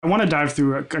I want to dive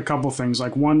through a couple things.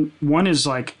 Like one is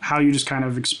like how you just kind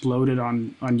of exploded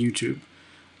on YouTube,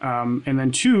 and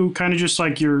then two, kind of just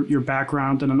like your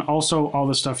background, and then also all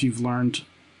the stuff you've learned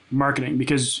marketing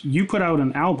because you put out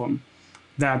an album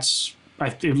that's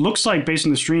it looks like based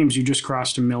on the streams you just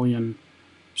crossed 1 million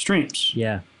streams.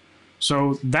 Yeah.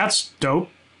 So that's dope.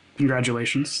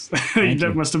 Congratulations. Thank That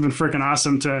you. must have been freaking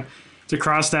awesome to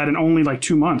cross that in only like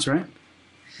 2 months, right?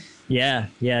 Yeah.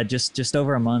 Yeah. Just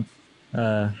over a month.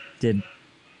 Did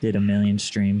 1 million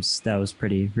streams. That was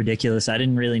pretty ridiculous. I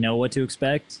didn't really know what to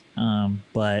expect.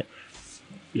 But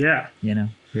Yeah.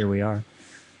 here we are.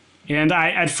 And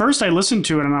I at first I listened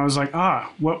to it and I was like,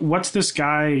 what's this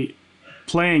guy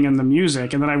playing in the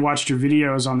music? And then I watched your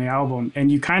videos on the album, and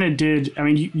you kind of did. I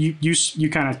mean, you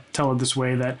kind of tell it this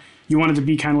way that you wanted to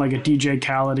be kind of like a DJ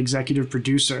Khaled executive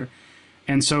producer.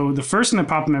 And so the first thing that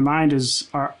popped in my mind is,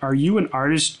 are you an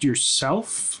artist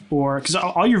yourself, or because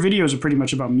all your videos are pretty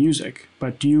much about music,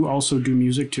 but do you also do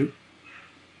music too?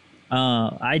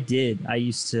 I did. I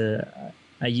used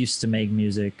to make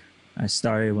music. I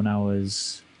started when I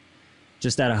was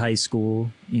just out of high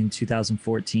school in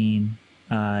 2014.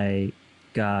 I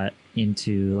got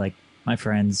into like my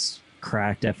friends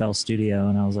cracked FL Studio,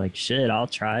 and I was like, shit, I'll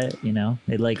try it.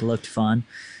 It like looked fun.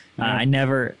 I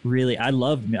never really,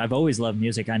 I've always loved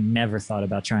music. I never thought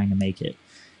about trying to make it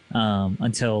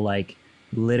until like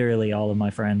literally all of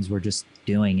my friends were just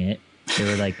doing it. They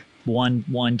were like,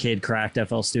 one kid cracked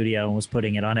FL Studio and was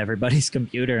putting it on everybody's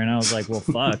computer, and I was like, well,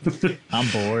 fuck, I'm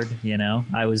bored.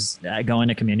 I was going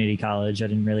to community college. I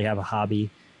didn't really have a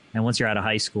hobby, and once you're out of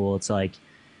high school, it's like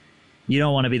you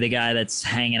don't want to be the guy that's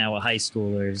hanging out with high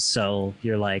schoolers. So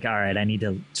you're like, all right, I need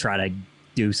to try to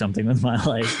do something with my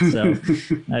life. So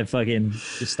I fucking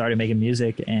just started making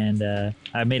music, and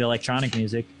I made electronic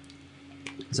music.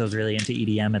 So I was really into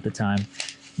EDM at the time,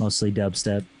 mostly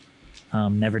dubstep.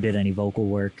 Never did any vocal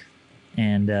work.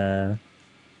 And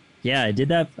yeah, I did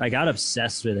that. I got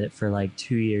obsessed with it for like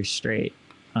 2 years straight.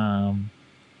 And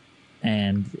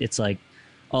it's like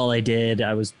all I did.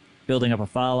 I was building up a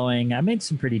following. I made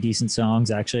some pretty decent songs,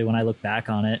 actually. When I look back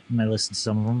on it and I listen to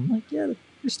some of them, I'm like, yeah,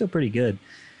 they're still pretty good.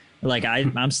 Like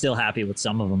I'm still happy with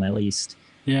some of them, at least.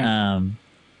 Yeah.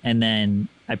 And then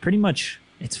I pretty much,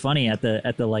 it's funny, at the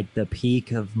like the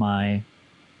peak of my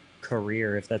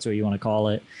career, if that's what you want to call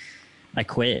it, I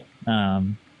quit.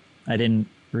 I didn't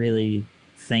really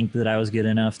think that I was good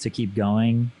enough to keep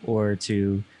going, or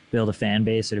to build a fan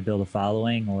base, or to build a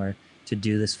following, or to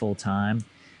do this full time.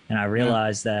 And I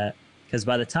realized that because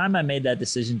by the time I made that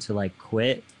decision to like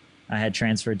quit, I had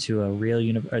transferred to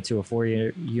to a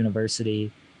 4-year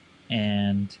university,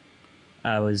 and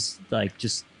I was like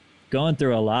just going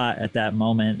through a lot at that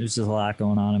moment. There's just a lot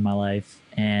going on in my life,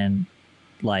 and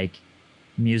like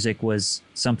music was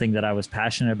something that I was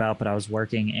passionate about, but I was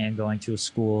working and going to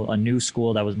a new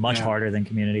school that was much harder than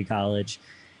community college.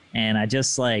 And I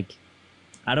just like,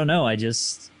 I don't know, I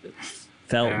just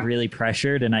felt really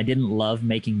pressured, and I didn't love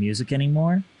making music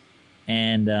anymore.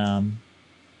 And I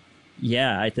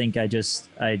think I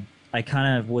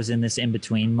kind of was in this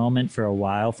in-between moment for a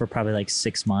while, for probably like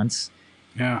 6 months.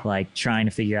 Yeah. Like trying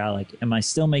to figure out, like, am I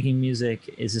still making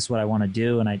music? Is this what I want to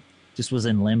do? And I just was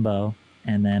in limbo.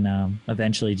 And then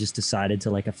eventually just decided to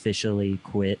like officially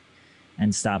quit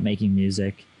and stop making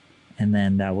music. And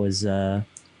then that was that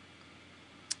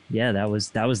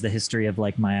was the history of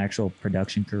like my actual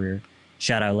production career.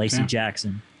 Shout out Lacey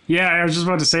Jackson. Yeah, I was just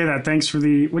about to say that. Thanks for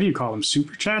the, what do you call them?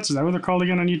 Super chats? Is that what they're called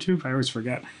again on YouTube? I always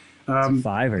forget. It's a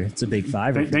 $5. It's a big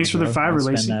 $5. Thanks for the $5,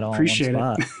 Lacey. Appreciate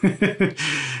it.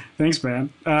 Thanks, man.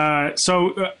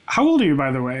 So how old are you,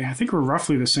 by the way? I think we're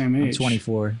roughly the same age. I'm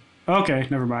 24. Okay,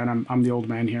 never mind. I'm the old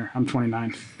man here. I'm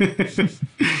 29.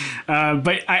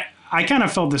 But I kind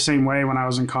of felt the same way when I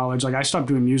was in college. Like I stopped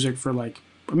doing music for like,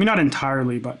 I mean, not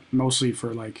entirely, but mostly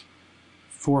for like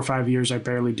 4 or 5 years. I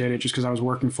barely did it just because I was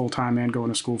working full time and going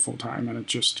to school full time, and it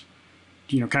just,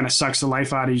 kind of sucks the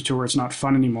life out of you to where it's not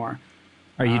fun anymore.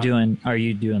 Are you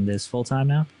doing this full time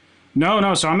now?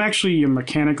 No. So I'm actually a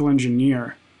mechanical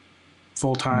engineer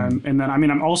full time, and then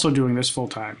I'm also doing this full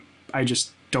time. I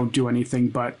just don't do anything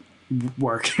but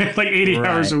work like 80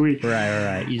 hours a week.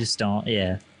 Right. You just don't.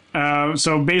 Yeah.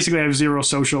 So basically, I have zero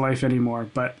social life anymore,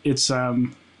 but it's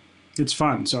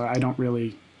fun. So I don't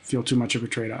really feel too much of a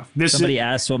trade off. Somebody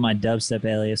asked what my dubstep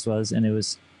alias was, and it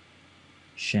was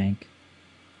Shank.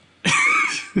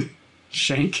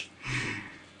 Shank.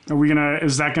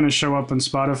 Is that gonna show up on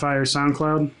Spotify or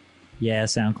SoundCloud? Yeah,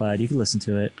 SoundCloud. You can listen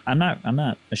to it. I'm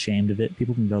not ashamed of it.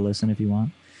 People can go listen if you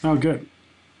want. Oh, good.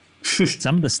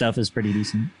 Some of the stuff is pretty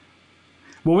decent.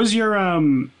 What was your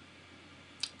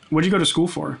what did you go to school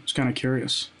for? I was kind of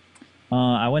curious.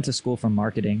 I went to school for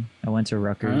marketing. I went to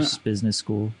Rutgers Business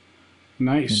School in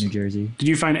Nice. New Jersey. Did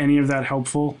you find any of that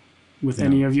helpful with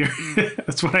any of your?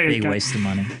 That's what I Big waste of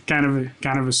money. kind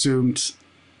of assumed.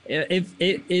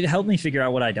 It helped me figure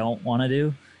out what I don't want to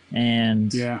do,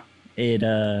 and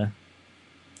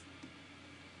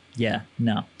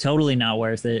no, totally not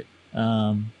worth it.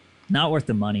 Not worth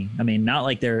the money. I mean, not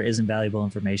like there isn't valuable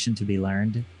information to be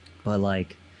learned, but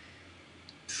like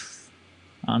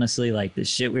honestly, like the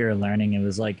shit we were learning, it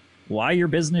was like why your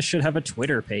business should have a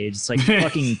Twitter page. It's like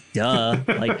fucking duh.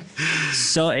 Like,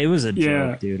 so it was a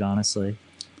joke, dude, honestly.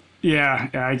 Yeah,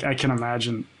 I can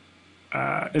imagine.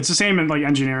 It's the same in like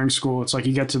engineering school. It's like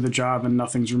you get to the job and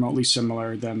nothing's remotely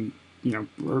similar. Then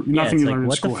or nothing you learn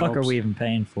in school. What the fuck helps. are we even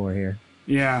paying for here?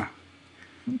 Yeah.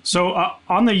 So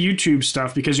on the YouTube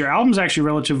stuff, because your album's actually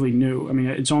relatively new. I mean,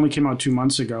 it's only came out 2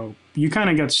 months ago. You kind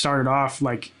of got started off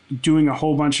like doing a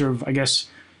whole bunch of, I guess,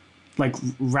 like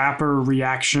rapper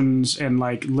reactions and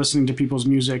like listening to people's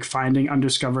music, finding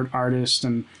undiscovered artists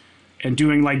and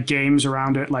doing like games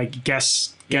around it, like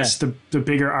guess the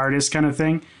bigger artist kind of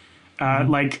thing.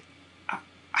 Like,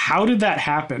 how did that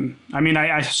happen? I mean,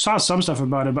 I saw some stuff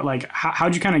about it, but like,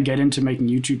 how'd you kind of get into making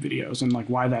YouTube videos and like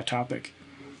why that topic?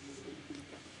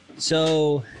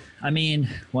 So, I mean,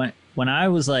 when I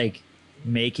was like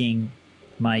making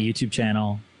my YouTube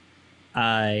channel,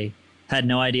 I had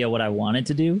no idea what I wanted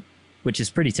to do, which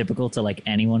is pretty typical to like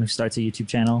anyone who starts a YouTube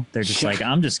channel. They're just like,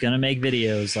 I'm just going to make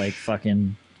videos like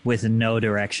fucking with no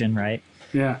direction, right?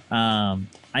 Yeah.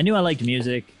 I knew I liked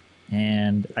music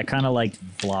and I kind of liked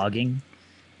vlogging,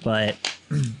 but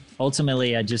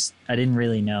ultimately I didn't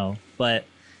really know. But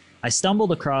I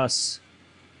stumbled across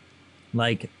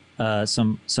like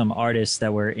some artists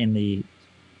that were in the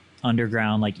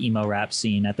underground like emo rap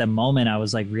scene. At the moment I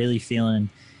was like really feeling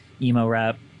emo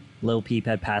rap. Lil Peep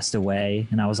had passed away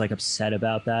and I was like upset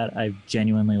about that. I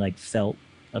genuinely like felt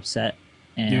upset,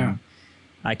 and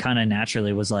I kind of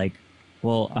naturally was like,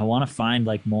 well, I want to find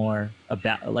like more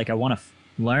about, like I want to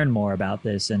learn more about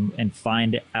this and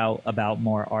find out about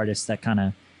more artists that kind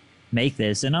of make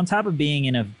this. And on top of being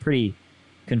in a pretty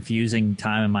confusing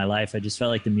time in my life, I just felt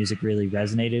like the music really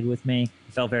resonated with me.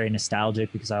 It felt very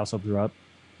nostalgic because I also grew up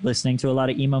listening to a lot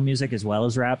of emo music as well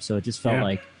as rap, so it just felt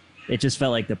like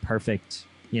the perfect,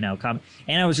 and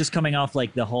I was just coming off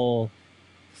like the whole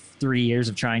 3 years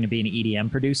of trying to be an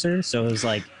EDM producer, so it was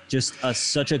like just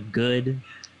such a good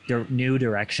new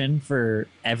direction for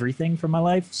everything for my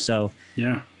life. So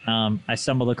I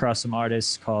stumbled across some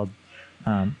artists called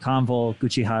Convol,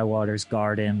 Gucci High Waters,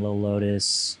 Garden, Lil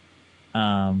Lotus,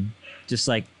 just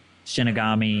like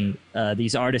Shinigami,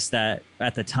 these artists that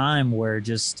at the time were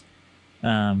just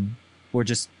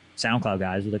SoundCloud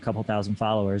guys with a couple thousand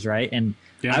followers, right? And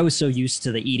I was so used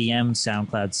to the EDM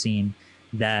SoundCloud scene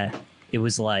that it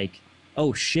was like,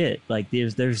 oh shit, like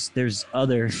there's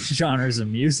other genres of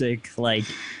music like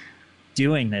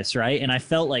doing this, right? And I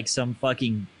felt like some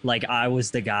fucking, like I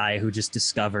was the guy who just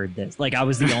discovered this, like I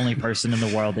was the only person in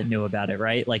the world that knew about it,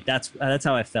 right? Like that's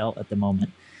how I felt at the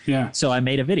moment. So I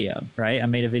made a video, right? I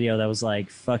made a video that was like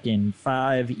fucking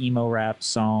 5 emo rap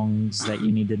songs that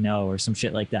you need to know or some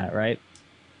shit like that, right?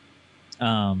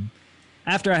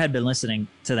 After I had been listening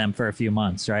to them for a few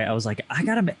months, right? I was like,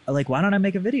 why don't I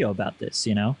make a video about this,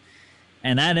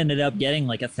 And that ended up getting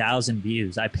like 1,000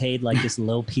 views. I paid like this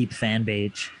Lil Peep fan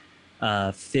page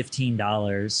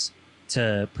 $15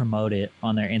 to promote it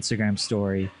on their Instagram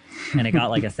story, and it got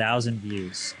like 1,000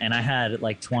 views, and I had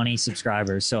like 20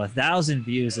 subscribers. So 1,000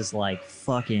 views is like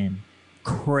fucking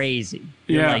crazy.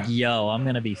 You're like, yo, I'm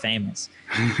gonna be famous.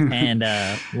 And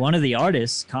one of the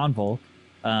artists, Convol,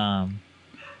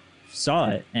 saw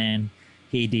it and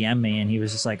he DM'd me and he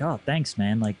was just like, oh, thanks,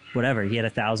 man. Like, whatever. He had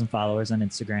 1,000 followers on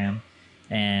Instagram,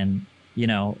 and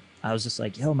I was just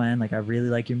like, yo, man, like I really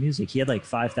like your music. He had like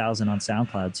 5,000 on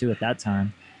SoundCloud too at that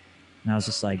time. And I was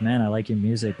just like, man, I like your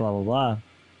music, blah, blah, blah.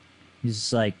 He's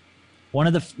just like, one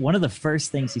of the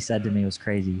first things he said to me was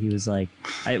crazy. He was like,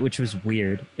 which was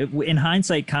weird. In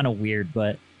hindsight, kind of weird,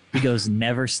 but he goes,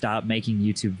 never stop making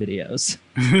YouTube videos.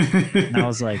 And I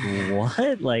was like,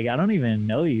 what? Like, I don't even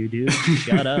know you, dude.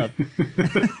 Shut up.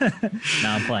 No,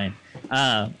 I'm playing.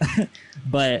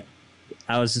 But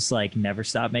I was just like, never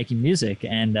stop making music.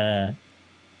 And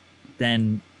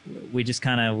then we just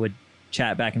kind of would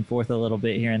chat back and forth a little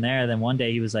bit here and there. Then one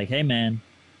day he was like, hey, man,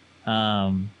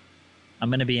 I'm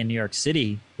going to be in New York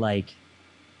City. Like,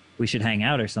 we should hang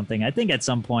out or something. I think at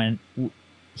some point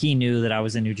he knew that I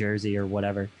was in New Jersey or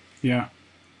whatever. Yeah.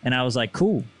 And I was like,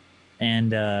 cool.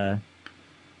 And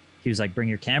he was like, bring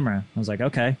your camera. I was like,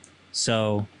 okay.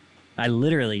 So I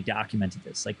literally documented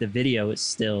this. Like, the video is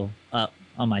still up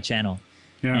on my channel.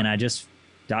 Yeah. And I just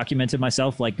documented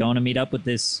myself like going to meet up with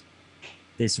this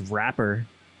rapper.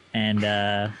 And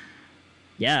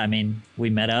yeah, I mean, we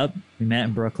met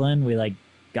in Brooklyn. We like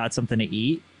got something to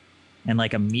eat and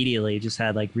like immediately just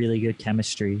had like really good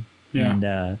chemistry. Yeah.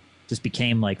 And just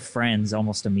became like friends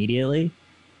almost immediately.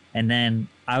 And then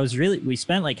we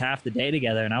spent like half the day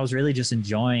together, and I was really just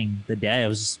enjoying the day. I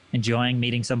was just enjoying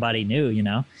meeting somebody new, you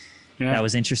know, that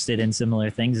was interested in similar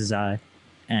things as I.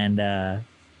 And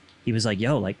he was like,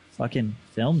 yo, like fucking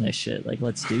film this shit. Like,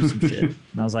 let's do some shit. And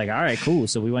I was like, all right, cool.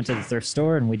 So we went to the thrift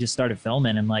store and we just started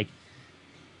filming, and like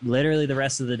literally the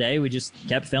rest of the day we just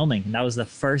kept filming. And that was the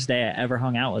first day I ever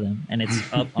hung out with him, and it's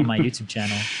up on my YouTube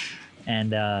channel.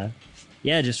 And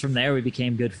yeah, just from there we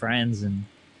became good friends, and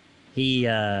he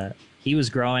was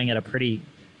growing at a pretty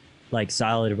like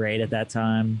solid rate at that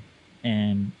time,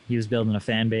 and he was building a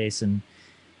fan base, and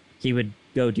he would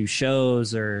go do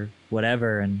shows or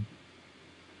whatever, and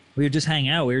we would just hang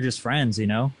out. We were just friends, you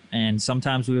know, and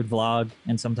sometimes we would vlog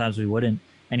and sometimes we wouldn't.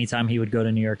 Anytime he would go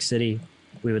to New York City,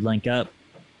 we would link up,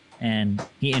 and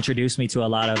he introduced me to a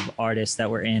lot of artists that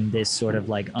were in this sort of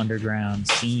like underground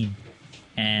scene.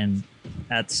 And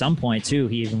at some point too,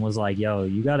 he even was like, yo,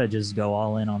 you got to just go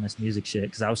all in on this music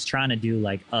shit. Cause I was trying to do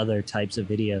like other types of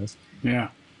videos. Yeah.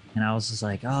 And I was just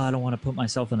like, oh, I don't want to put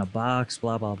myself in a box,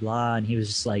 blah, blah, blah. And he was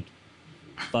just like,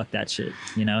 fuck that shit.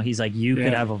 You know, he's like, you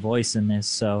could have a voice in this.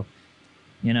 So,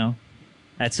 you know,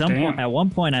 at one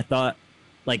point I thought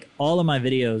like all of my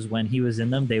videos, when he was in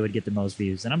them, they would get the most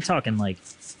views. And I'm talking like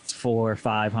 400,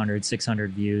 500,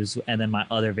 600 views. And then my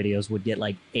other videos would get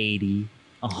like 80,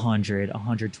 100,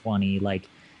 120. Like,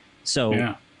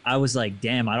 so I was like,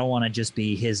 damn, I don't want to just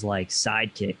be his like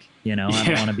sidekick, you know. I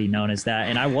don't want to be known as that.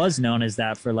 And I was known as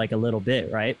that for like a little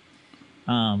bit, right?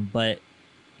 But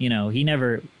you know, he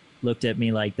never looked at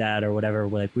me like that or whatever.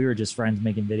 Like, we were just friends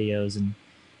making videos,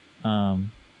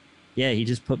 and yeah, he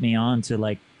just put me on to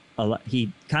like a lot.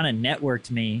 He kind of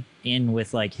networked me in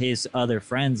with like his other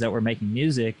friends that were making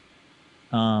music,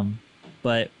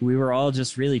 but we were all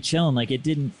just really chilling. Like, it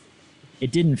didn't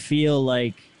feel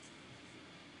like,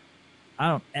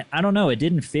 I don't know. It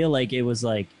didn't feel like it was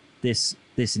like this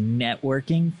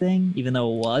networking thing, even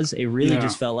though it was. It really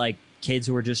just felt like kids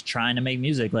who were just trying to make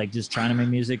music, like just trying to make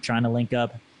music, trying to link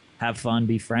up, have fun,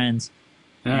 be friends.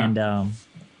 And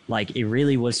like, it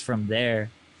really was from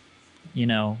there, you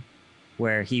know,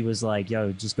 where he was like,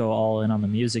 yo, just go all in on the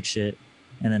music shit.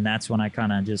 And then that's when I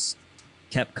kind of just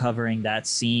kept covering that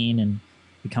scene and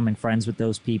becoming friends with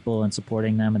those people and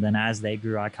supporting them. And then as they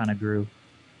grew, I kind of grew.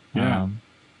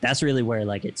 That's really where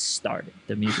like it started,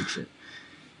 the music shit.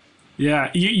 Yeah,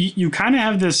 you kind of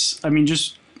have this, I mean,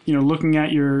 just, you know, looking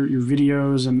at your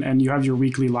videos and you have your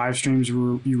weekly live streams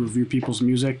where you review people's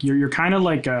music. You're kind of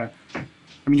like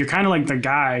you're kind of like the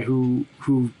guy who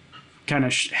kind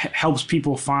of helps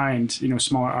people find, you know,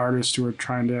 smaller artists who are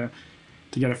trying to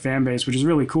get a fan base, which is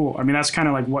really cool. I mean, that's kind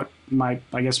of like what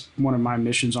I guess one of my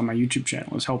missions on my YouTube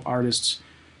channel is help artists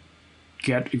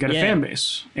get a fan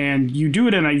base. And you do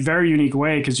it in a very unique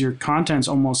way because your content's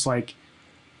almost like,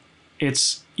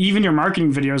 it's, even your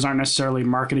marketing videos aren't necessarily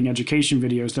marketing education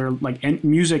videos. They're like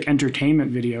music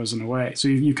entertainment videos in a way. So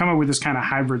you come up with this kind of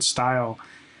hybrid style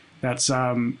that's,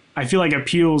 I feel like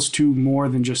appeals to more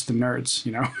than just the nerds,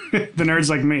 you know, the nerds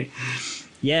like me.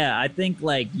 Yeah, I think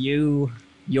like your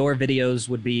videos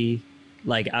would be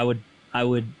like, I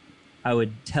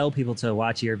would tell people to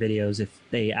watch your videos if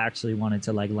they actually wanted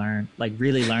to like learn, like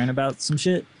really learn about some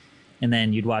shit. And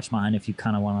then you'd watch mine if you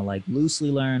kind of want to like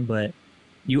loosely learn, but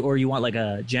you want like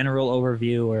a general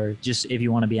overview, or just if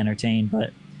you want to be entertained.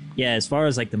 But yeah, as far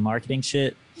as like the marketing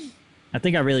shit, I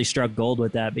think I really struck gold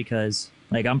with that, because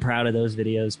like I'm proud of those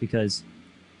videos, because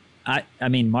I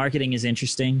mean, marketing is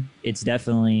interesting. It's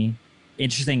definitely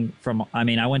interesting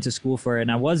I went to school for it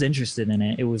and I was interested in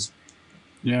it. It was,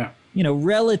 you know,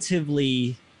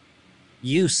 relatively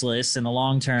useless in the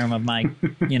long term of my,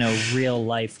 you know, real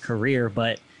life career,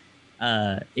 but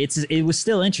it was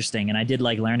still interesting, and I did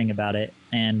like learning about it.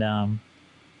 And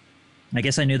I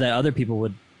guess I knew that other people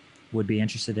would be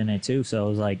interested in it too. So I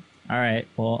was like, all right,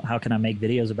 well, how can I make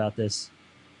videos about this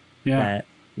that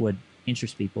would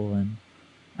interest people? And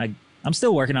I'm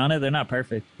still working on it. They're not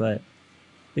perfect, but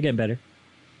they're getting better.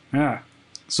 Yeah.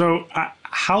 So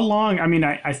how long, I mean,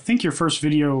 I think your first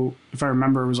video, if I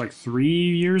remember, was like 3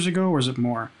 years ago, or is it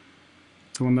more?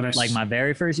 The one that I... Like my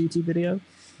very first YouTube video?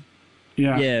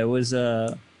 Yeah. Yeah, it was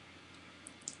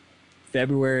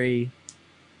February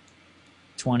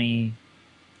 3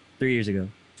 years ago,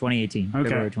 2018. Okay.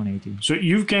 February 2018. So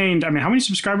you've gained, I mean, how many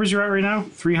subscribers you're at right now?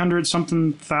 300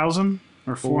 something thousand?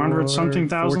 or 400 something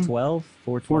thousand. 412,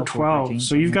 412.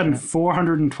 So you've gotten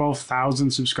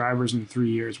 412,000 subscribers in 3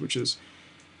 years, which is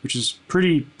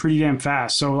pretty damn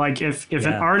fast. So like if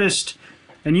an artist,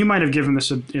 and you might have given this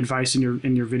advice in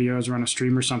your videos or on a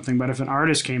stream or something, but if an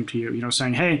artist came to you,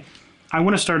 saying, "Hey, I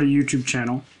want to start a YouTube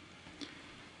channel,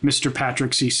 Mr.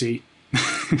 Patrick CC.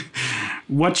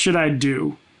 What should I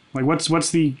do? Like what's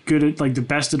the good, like the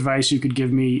best advice you could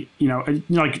give me?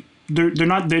 Like they're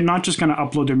not just going to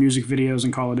upload their music videos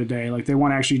and call it a day. Like they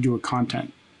want to actually do a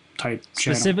content type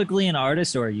channel. Specifically an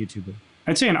artist or a YouTuber?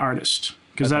 I'd say an artist,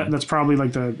 because that's probably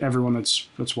like everyone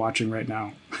that's watching right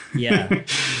now. Yeah.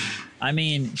 I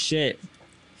mean, shit,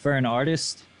 for an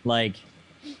artist, like,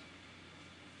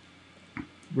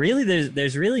 really,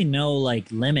 there's really no, like,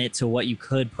 limit to what you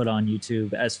could put on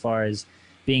YouTube as far as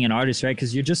being an artist, right?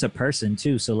 Because you're just a person,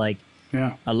 too. So, like,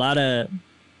 yeah, a lot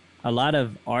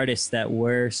of artists that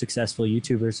were successful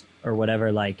YouTubers or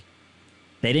whatever, like,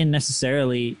 they didn't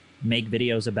necessarily make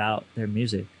videos about their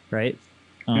music, right?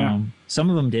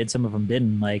 Some of them did, some of them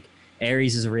didn't. Like,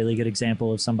 Aries is a really good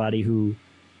example of somebody who...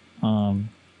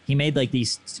 he made like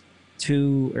these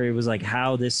or it was like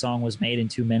how this song was made in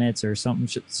 2 minutes or some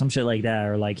shit like that,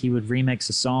 or like he would remix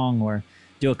a song or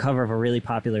do a cover of a really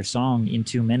popular song in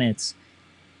 2 minutes,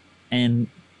 and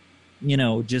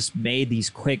just made these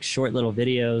quick short little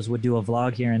videos, would do a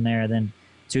vlog here and there. Then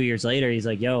 2 years later he's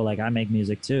like, yo, like I make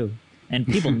music too, and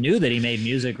people knew that he made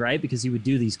music, right? Because he would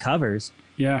do these covers,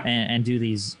 and do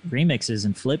these remixes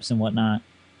and flips and whatnot.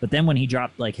 But then when he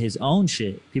dropped like his own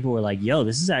shit, people were like, yo,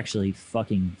 this is actually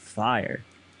fucking fire.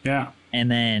 Yeah. And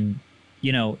then,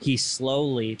 he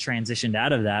slowly transitioned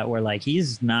out of that, where like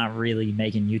he's not really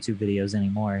making YouTube videos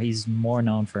anymore. He's more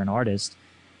known for an artist.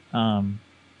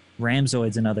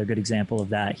 Ramzoid's another good example of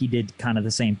that. He did kind of the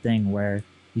same thing where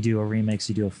you do a remix,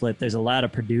 you do a flip. There's a lot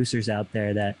of producers out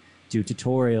there that do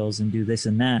tutorials and do this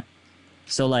and that.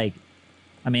 So like,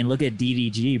 I mean, look at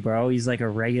DDG, bro. He was like a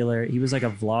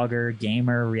vlogger,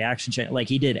 gamer, reaction channel. Like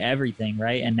he did everything,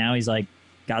 right? And now he's like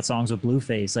got songs with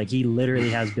Blueface. Like he literally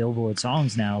has Billboard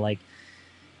songs now. Like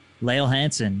Lael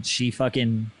Hansen, she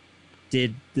fucking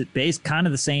did kind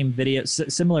of the same video,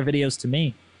 similar videos to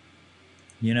me.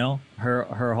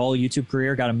 Her whole YouTube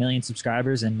career got 1 million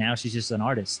subscribers, and now she's just an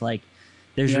artist. Like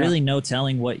there's really no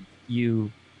telling what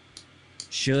you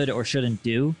should or shouldn't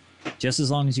do. Just as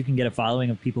long as you can get a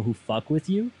following of people who fuck with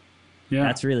you,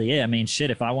 that's really it. I mean, shit,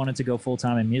 if I wanted to go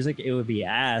full-time in music, it would be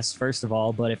ass, first of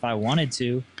all. But if I wanted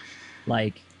to,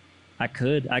 like, I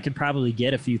could probably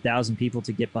get a few thousand people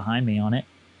to get behind me on it.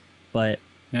 But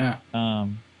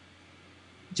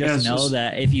just know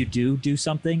that if you do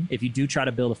something, if you do try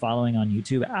to build a following on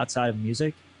YouTube outside of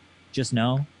music, just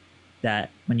know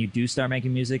that when you do start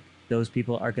making music, those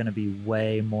people are going to be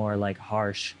way more, like,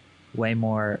 harsh, way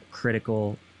more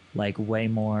critical, like way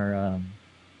more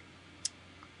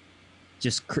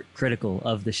just critical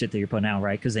of the shit that you're putting out,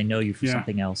 right? Because they know you for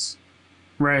something else.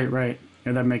 Right.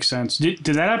 Yeah, that makes sense. Did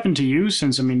that happen to you?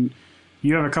 Since, I mean,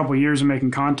 you have a couple of years of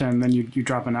making content, and then you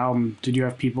drop an album. Did you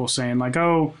have people saying like,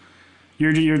 oh,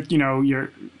 you're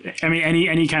I mean,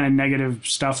 any kind of negative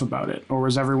stuff about it? Or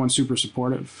was everyone super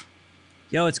supportive?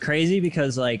 Yo, it's crazy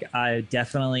because like I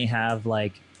definitely have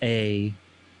like a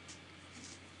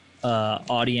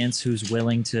audience who's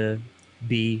willing to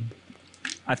be,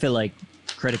 I feel like,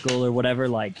 critical or whatever,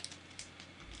 like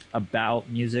about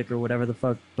music or whatever the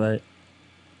fuck. But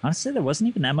honestly, there wasn't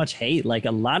even that much hate. Like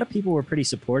a lot of people were pretty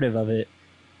supportive of it.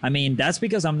 I mean, that's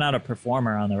because I'm not a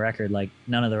performer on the record, like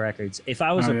none of the records. If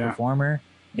I was a performer,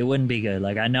 it wouldn't be good.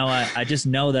 Like I just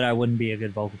know that I wouldn't be a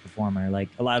good vocal performer. Like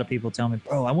a lot of people tell me,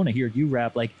 bro, I want to hear you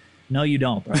rap. Like, no, you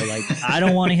don't, bro. Like I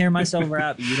don't want to hear myself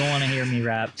rap. You don't want to hear me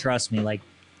rap. Trust me. Like,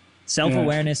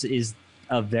 self-awareness is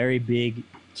a very big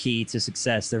key to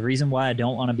success. The reason why I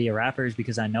don't want to be a rapper is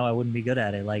because I know I wouldn't be good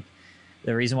at it. Like,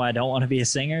 the reason why I don't want to be a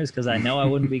singer is because I know I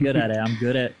wouldn't be good at it. I'm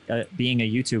good at being a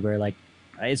YouTuber. Like,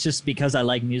 it's just because I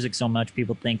like music so much,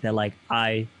 people think that, like,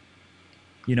 I,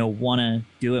 want to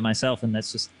do it myself, and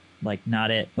that's just, like, not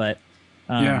it. But,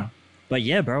 but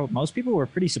yeah, bro, most people were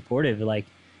pretty supportive. Like,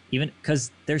 even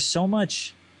because there's so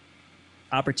much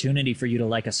opportunity for you to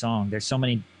like a song. There's so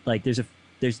many, like,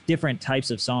 there's different types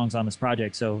of songs on this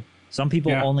project. So some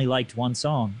people only liked one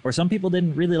song, or some people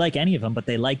didn't really like any of them, but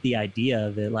they liked the idea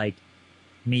of it, like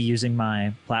me using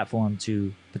my platform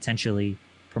to potentially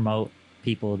promote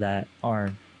people that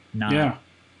are not,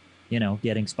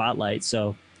 getting spotlight.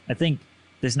 So I think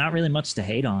there's not really much to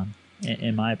hate on,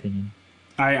 in my opinion.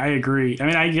 I agree. I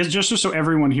mean, I guess just so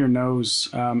everyone here knows,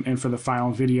 and for the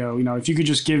final video, if you could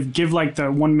just give like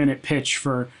the 1 minute pitch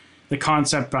for the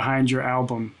concept behind your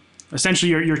album.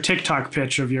 Essentially, your TikTok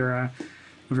pitch of your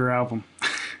of your album?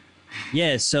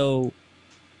 Yeah, so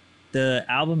the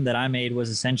album that I made was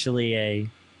essentially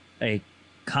a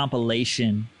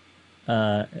compilation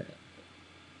uh,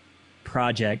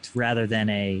 project rather than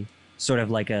a sort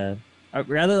of like a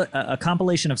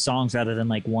compilation of songs rather than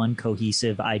like one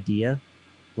cohesive idea,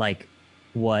 like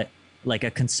what like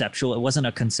a conceptual. It wasn't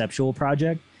a conceptual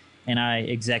project, and I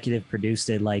executive produced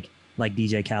it like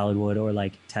DJ Khaled would or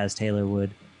like Taz Taylor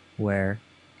would, where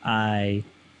I,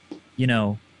 you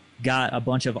know, got a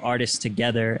bunch of artists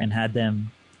together and had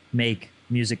them make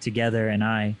music together, and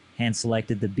I hand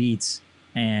selected the beats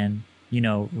and, you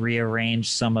know,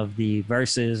 rearranged some of the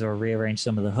verses or rearranged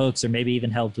some of the hooks or maybe even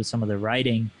helped with some of the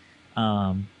writing.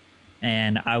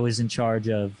 And I was in charge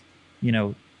of, you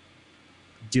know,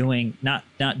 doing not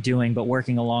doing but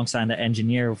working alongside the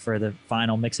engineer for the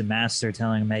final mix and master,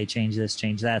 telling him, hey, change this,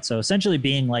 change that. So essentially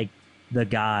being like the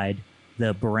guide,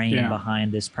 the brain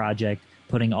behind this project,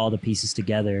 putting all the pieces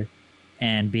together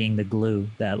and being the glue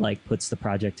that like puts the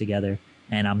project together.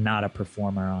 And I'm not a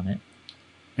performer on it.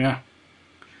 Yeah.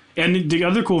 And the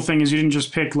other cool thing is you didn't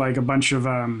just pick like a bunch of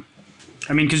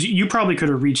I mean, because you probably could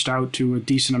have reached out to a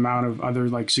decent amount of other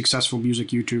like successful music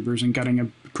YouTubers and getting a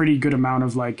pretty good amount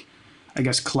of like, I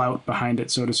guess, clout behind it,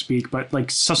 so to speak. But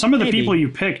like, so some of the people you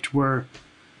picked were,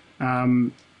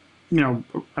 you know,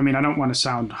 I mean, I don't want to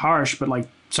sound harsh, but like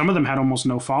some of them had almost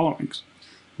no followings.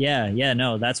 Yeah,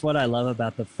 no, that's what I love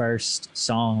about the first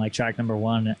song, like track number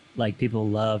one. Like people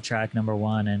love track number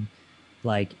one, and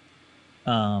like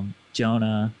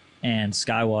Jonah and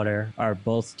Skywater are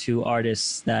both two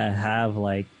artists that have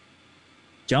like,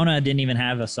 Jonah didn't even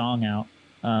have a song out.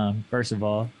 First of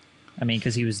all, I mean,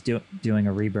 because he was doing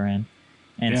a rebrand,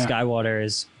 and Skywater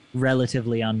is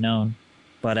relatively unknown.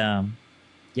 But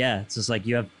yeah, it's just like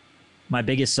you have my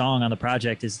biggest song on the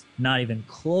project is not even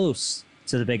close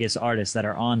to the biggest artists that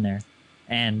are on there,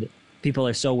 and people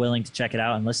are so willing to check it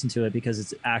out and listen to it because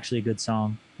it's actually a good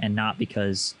song and not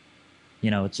because,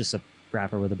 you know, it's just a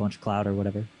rapper with a bunch of clout or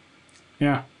whatever.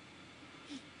 Yeah.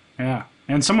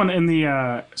 And someone in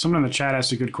the chat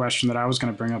asked a good question that I was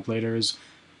going to bring up later is,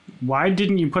 why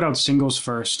didn't you put out singles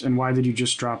first, and why did you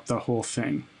just drop the whole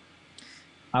thing?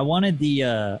 I wanted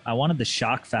the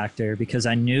shock factor because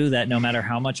I knew that no matter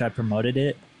how much I promoted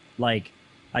it, like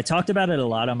I talked about it a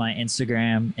lot on my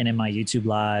Instagram and in my YouTube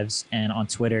lives and on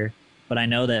Twitter, but I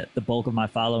know that the bulk of my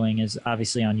following is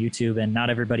obviously on YouTube, and not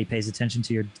everybody pays attention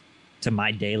to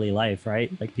my daily life,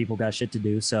 right? Like people got shit to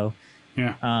do. So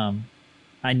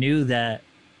I knew that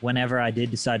whenever I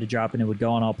did decide to drop it, it would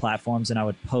go on all platforms and I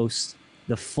would post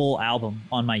the full album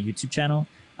on my YouTube channel.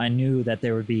 I knew that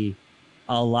there would be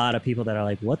a lot of people that are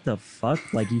like, what the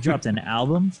fuck? Like you dropped an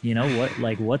album, you know, what,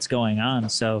 like what's going on?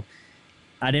 So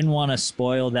I didn't want to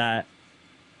spoil that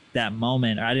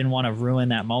moment. I didn't want to ruin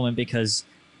that moment because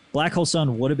Black Hole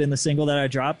Sun would have been the single that I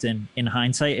dropped. And in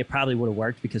hindsight, it probably would have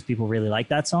worked because people really like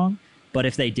that song. But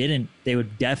if they didn't, they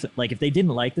would definitely, like if they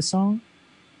didn't like the song,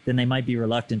 then they might be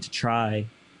reluctant to try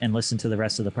and listen to the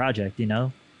rest of the project, you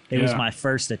know? It was my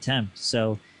first attempt.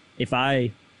 So if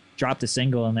I dropped a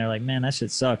single and they're like, man, that shit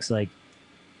sucks, like,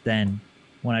 then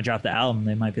when I drop the album,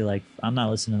 they might be like, I'm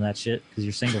not listening to that shit because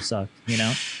your single sucked, you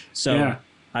know? So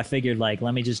I figured, like,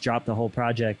 let me just drop the whole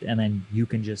project and then you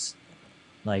can just,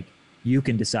 like, you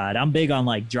can decide. I'm big on,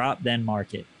 like, drop, then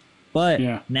market. But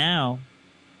now,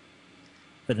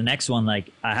 for the next one, like,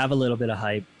 I have a little bit of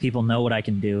hype. People know what I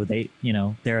can do. They, you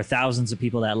know, there are thousands of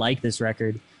people that like this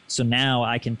record. So now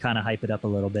I can kind of hype it up a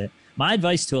little bit. My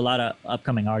advice to a lot of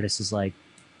upcoming artists is, like,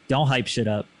 don't hype shit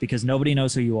up because nobody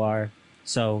knows who you are.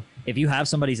 So if you have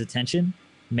somebody's attention,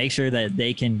 make sure that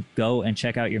they can go and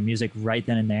check out your music right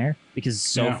then and there because it's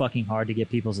so fucking hard to get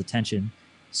people's attention.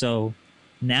 So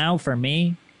now for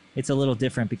me, it's a little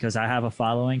different because I have a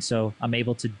following. So I'm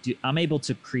able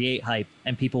to create hype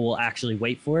and people will actually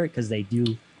wait for it because they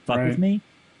do fuck with me.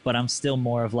 But I'm still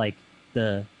more of like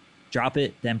the drop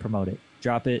it, then promote it.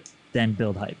 Drop it, then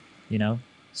build hype, you know?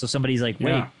 So somebody's like,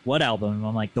 wait, what album? And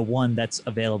I'm like, the one that's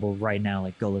available right now,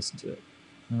 like go listen to it.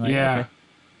 Like, okay.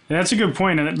 That's a good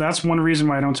point. And that's one reason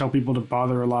why I don't tell people to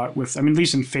bother a lot with, I mean, at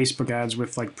least in Facebook ads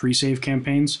with like pre-save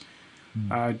campaigns,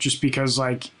 just because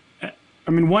like,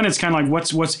 I mean, one, it's kind of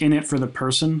like what's in it for the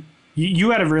person. You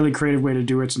had a really creative way to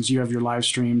do it since you have your live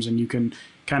streams and you can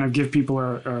kind of give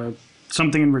people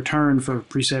something in return for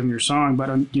pre-saving your song.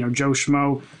 But, you know, Joe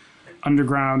Schmo,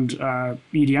 underground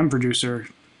EDM producer,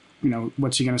 you know,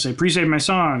 what's he going to say? Pre-save my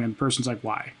song. And the person's like,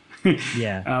 why?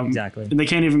 Exactly. And they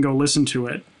can't even go listen to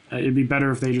it. It'd be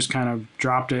better if they just kind of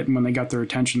dropped it, and when they got their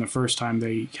attention the first time,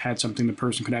 they had something the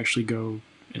person could actually go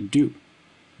and do.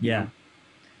 Yeah.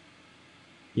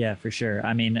 Yeah, for sure.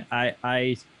 I mean,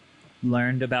 I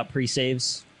learned about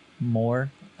pre-saves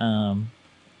more,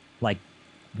 like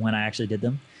when I actually did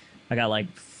them. I got like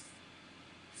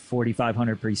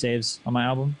 4,500 pre-saves on my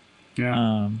album,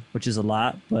 which is a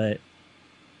lot, but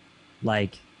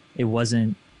like it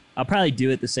wasn't. I'll probably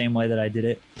do it the same way that I did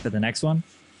it for the next one,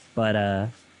 but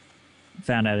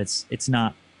found out it's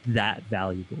not that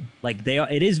valuable. Like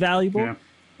it is valuable,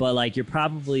 but like you're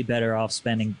probably better off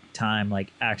spending time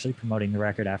like actually promoting the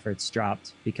record after it's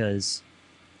dropped, because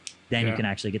then you can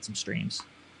actually get some streams.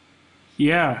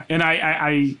 Yeah, and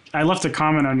I left a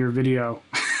comment on your video.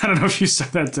 I don't know if you said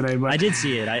that today, but I did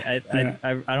see it. I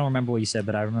don't remember what you said,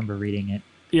 but I remember reading it.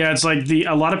 Yeah, it's like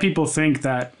a lot of people think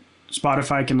that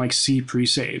Spotify can like see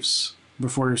pre-saves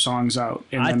before your song's out.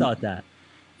 And I thought that.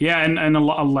 Yeah, and a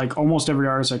lot, like almost every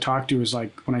artist I talk to is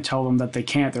like, when I tell them that they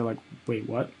can't, they're like, wait,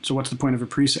 what? So what's the point of a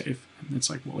pre-save? And it's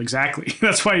like, well, exactly.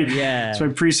 That's why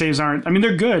pre-saves aren't. I mean,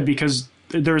 they're good because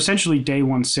they're essentially day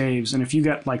one saves, and if you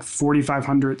get like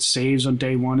 4,500 saves on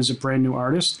day one as a brand new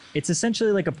artist, it's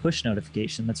essentially like a push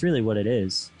notification. That's really what it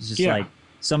is. It's just like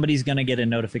somebody's gonna get a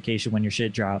notification when your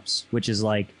shit drops, which is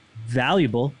like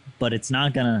valuable, but it's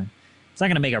not gonna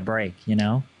make or break. You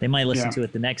know, they might listen to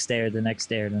it the next day or the next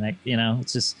day or the next. You know,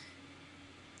 it's just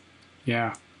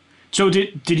So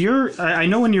did your I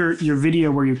know in your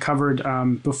video where you covered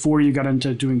before you got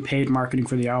into doing paid marketing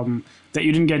for the album that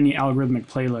you didn't get any algorithmic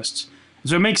playlists.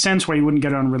 So it makes sense why you wouldn't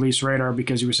get it on Release Radar,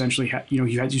 because you essentially had,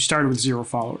 you started with 0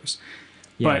 followers.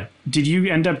 Yeah. But did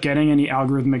you end up getting any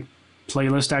algorithmic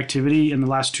playlist activity in the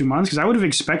last 2 months? Because I would have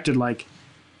expected like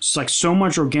so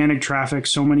much organic traffic,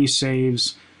 so many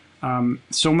saves,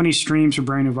 so many streams for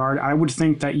Brain of Art. I would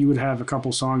think that you would have a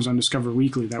couple songs on Discover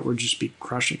Weekly that would just be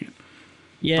crushing it.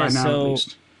 Yeah. By now, at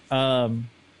least.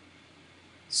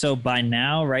 So by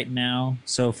now, right now,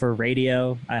 so for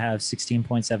radio, I have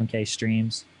 16.7K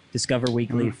streams. Discover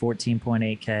Weekly,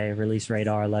 14.8K. Release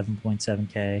Radar,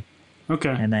 11.7K. Okay.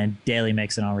 And then Daily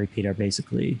Mix and On Repeat are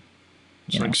basically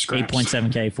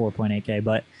 8.7K, 4.8K.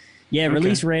 But yeah,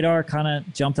 Release Radar kind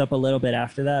of jumped up a little bit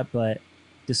after that. But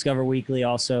Discover Weekly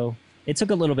also, it took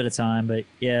a little bit of time. But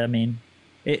yeah, I mean,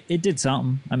 it did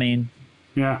something. I mean,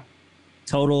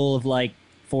 total of like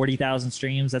 40,000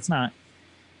 streams. It's not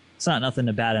nothing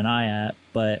to bat an eye at,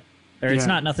 but it's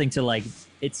not nothing to like.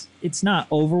 It's not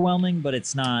overwhelming, but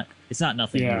it's not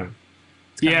nothing new.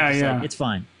 It's like, it's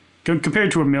fine.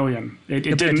 Compared to a million.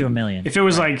 Compared to a million. If it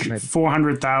was like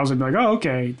 400,000, like, oh,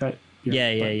 okay.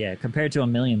 Yeah. Compared to a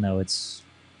million, though, it's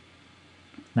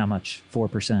not much.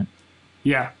 4%.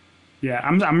 Yeah.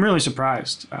 I'm really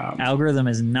surprised. Algorithm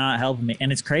is not helping me.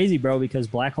 And it's crazy, bro, because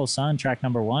Black Hole Sun, track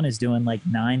number 1, is doing like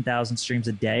 9,000 streams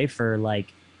a day for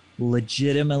like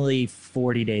legitimately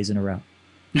 40 days in a row.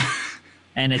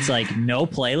 And it's like no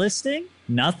playlisting,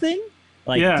 nothing.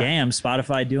 Like, damn,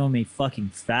 Spotify doing me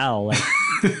fucking foul. Like,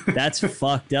 that's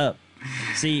fucked up.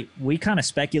 See, we kind of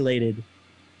speculated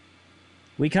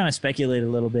a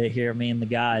little bit here, me and the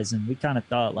guys, and we kind of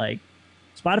thought like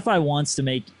Spotify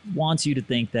wants you to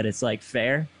think that it's like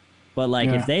fair, but like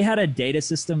if they had a data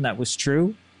system that was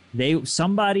true,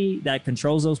 somebody that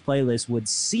controls those playlists would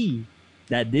see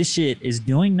that this shit is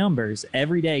doing numbers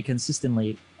every day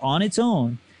consistently on its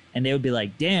own. And they would be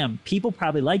like, damn, people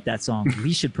probably like that song.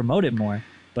 We should promote it more.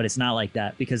 But it's not like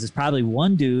that, because it's probably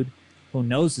one dude who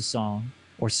knows the song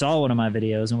or saw one of my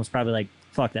videos and was probably like,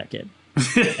 fuck that kid.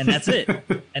 And that's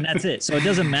it. So it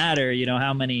doesn't matter,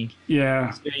 how many.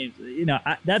 Yeah.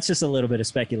 That's just a little bit of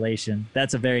speculation.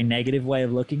 That's a very negative way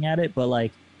of looking at it. But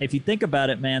like, if you think about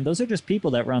it, man, those are just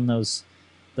people that run those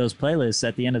playlists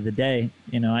at the end of the day.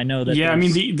 I know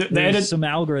that there's some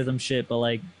algorithm shit, but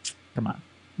like, come on.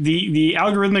 The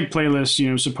algorithmic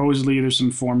playlist, supposedly there's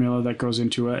some formula that goes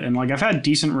into it. And like I've had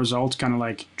decent results kind of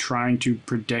like trying to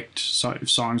predict if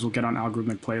songs will get on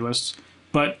algorithmic playlists.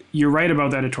 But you're right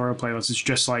about the editorial playlist. It's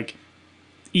just like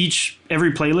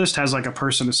every playlist has like a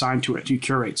person assigned to it who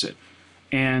curates it.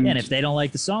 And if they don't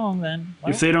like the song, then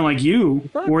if they don't like you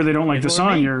or they don't like the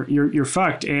song, you're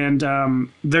fucked.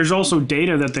 And there's also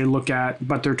data that they look at,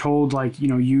 but they're told like,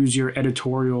 use your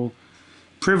editorial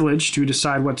privilege to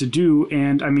decide what to do.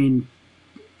 And I mean,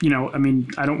 I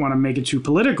don't want to make it too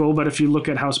political, but if you look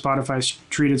at how Spotify's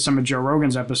treated some of Joe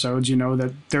Rogan's episodes,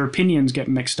 that their opinions get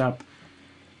mixed up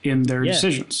in their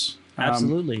decisions.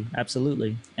 Absolutely.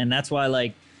 And that's why,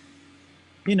 like,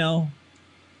 I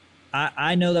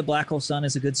know that Black Hole Sun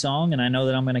is a good song, and I know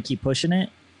that I'm going to keep pushing it.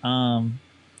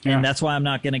 And that's why I'm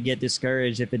not going to get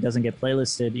discouraged if it doesn't get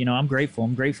playlisted. I'm grateful.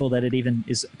 I'm grateful that it even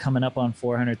is coming up on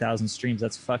 400,000 streams.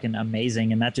 That's fucking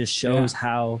amazing. And that just shows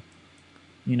how,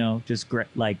 just great,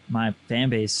 like my fan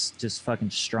base just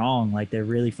fucking strong. Like they're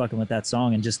really fucking with that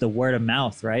song, and just the word of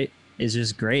mouth, right? is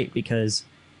just great because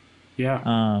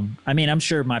Yeah. I mean, I'm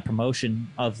sure my promotion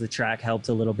of the track helped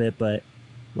a little bit, but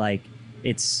like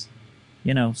it's,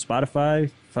 you know,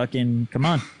 Spotify, fucking come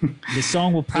on. This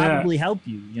song will probably help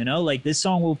you, you know? Like this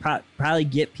song will probably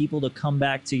get people to come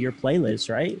back to your playlist,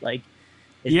 right? Like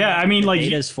yeah, I mean, like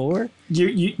data's for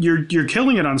you're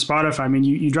killing it on Spotify. I mean,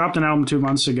 you dropped an album 2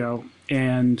 months ago,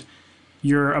 and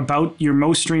your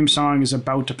most streamed song is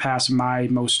about to pass my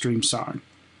most streamed song.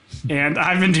 And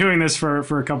I've been doing this for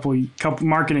a couple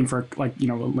marketing for like a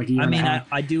year. I mean, and a half.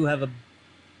 I do have a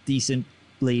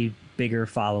decently bigger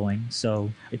following,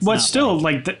 so it's But not still,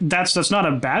 that's not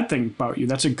a bad thing about you.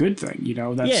 That's a good thing, you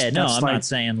know. That's, yeah, no, that's I'm like, not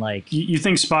saying like you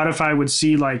think Spotify would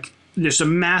see like just a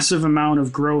massive amount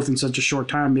of growth in such a short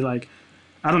time and be like,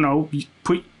 I don't know,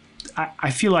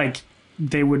 I feel like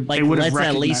they would like they would let's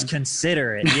have at least recognized.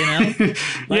 consider it, you know.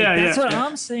 Like, Yeah, that's what yeah.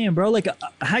 I'm saying, bro. Like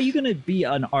how you gonna be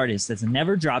an artist that's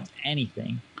never dropped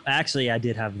anything? Actually, I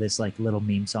did have this like little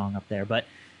meme song up there, but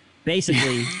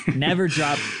basically never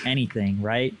dropped anything,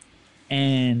 right?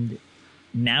 And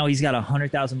now he's got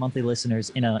 100,000 monthly listeners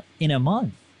in a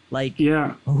month. Like,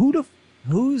 Yeah.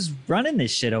 who's running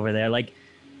this shit over there? Like,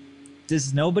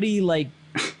 does nobody like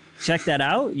check that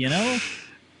out? You know?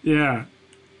 Yeah.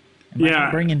 Am I Yeah.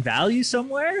 not bringing value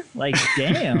somewhere? Like,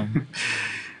 damn.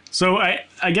 So I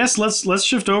guess let's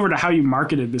shift over to how you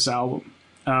marketed this album,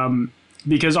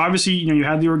 because obviously you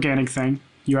had the organic thing,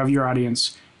 you have your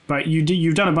audience, but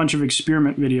you've done a bunch of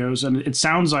experiment videos, and it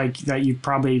sounds like that you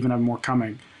probably even have more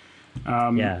coming.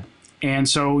 Yeah. And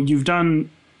so you've done,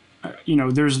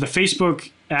 there's the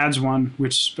Facebook ads one,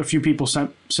 which a few people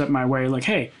sent my way, like,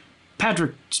 hey,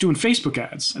 Patrick's doing Facebook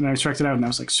ads, and I checked it out, and I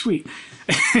was like, sweet.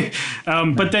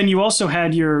 But then you also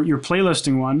had your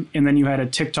playlisting one, and then you had a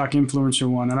TikTok influencer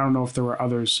one, and I don't know if there were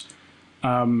others.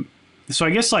 So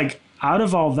I guess like out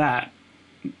of all that,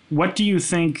 what do you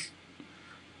think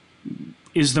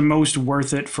is the most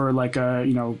worth it for like a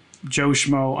Joe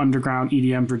Schmo underground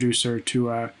EDM producer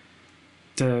to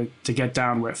get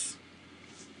down with?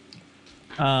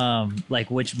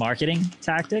 Like which marketing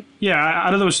tactic? Yeah,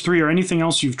 out of those three, or anything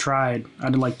else you've tried,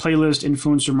 out of like playlist,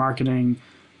 influencer marketing,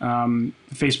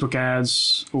 Facebook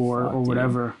ads, or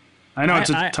whatever. I know it's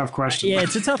a tough question. Yeah,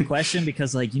 it's a tough question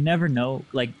because like you never know.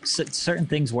 Like certain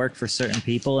things work for certain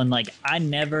people, and like I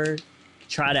never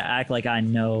try to act like I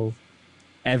know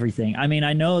everything. I mean,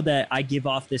 I know that I give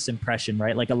off this impression,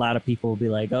 right? Like a lot of people will be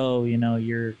like, "Oh,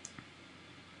 you're."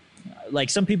 Like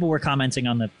some people were commenting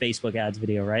on the Facebook ads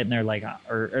video, right? And they're like,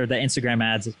 or the Instagram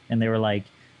ads, and they were like,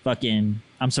 "Fucking,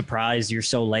 I'm surprised you're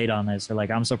so late on this," or like,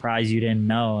 "I'm surprised you didn't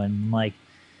know." And like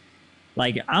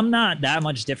I'm not that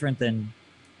much different than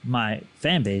my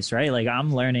fan base, right? Like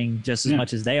I'm learning just as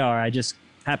much as they are. I just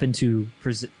happen to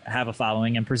have a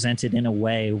following and present it in a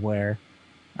way where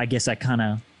I guess I kind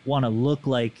of want to look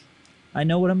like I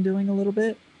know what I'm doing a little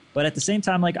bit, but at the same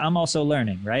time, like I'm also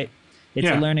learning, right? It's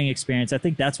a learning experience. I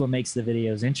think that's what makes the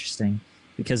videos interesting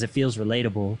because it feels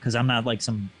relatable because I'm not like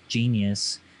some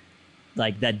genius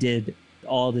like that did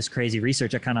all this crazy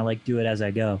research. I kind of like do it as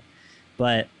I go.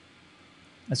 But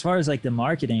as far as like the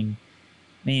marketing,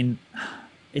 I mean,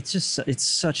 it's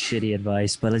such shitty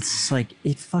advice, but it's just like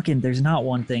there's not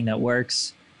one thing that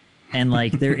works. And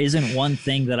like there isn't one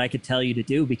thing that I could tell you to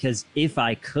do because if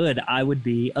I could, I would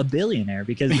be a billionaire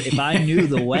because if I knew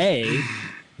the way,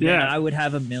 then I would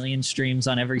have 1 million streams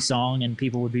on every song and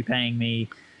people would be paying me,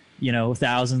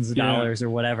 thousands of dollars or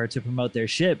whatever to promote their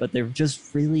shit. But there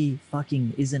just really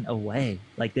fucking isn't a way.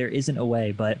 Like there isn't a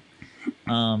way. But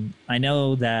I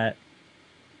know that,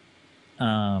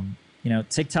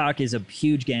 TikTok is a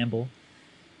huge gamble,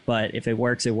 but if it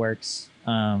works, it works.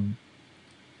 Fortnite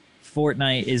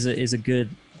is a good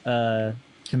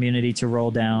community to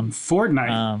roll down.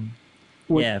 Fortnite?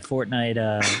 Yeah,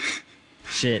 Fortnite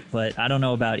shit, but I don't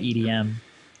know about EDM.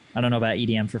 I don't know about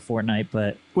EDM for Fortnite,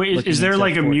 but wait, is there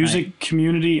like a music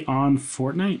community on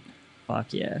Fortnite?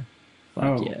 Fuck yeah.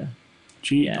 Fuck yeah.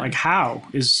 Gee, Yeah. like how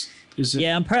is it?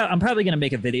 Yeah, I'm probably gonna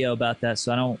make a video about that,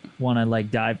 so I don't want to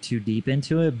like dive too deep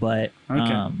into it, but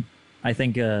Okay. I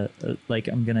think like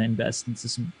I'm gonna invest into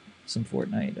some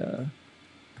Fortnite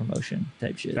promotion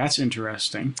type shit. That's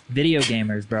interesting. Video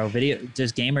gamers, bro.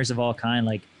 Just gamers of all kind.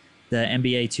 Like the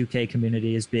NBA 2K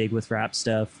community is big with rap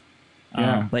stuff.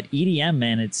 Yeah. But EDM,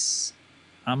 man,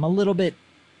 I'm a little bit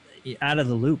out of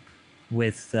the loop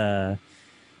with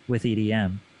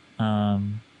EDM.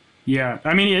 Yeah,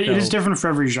 I mean, it is different for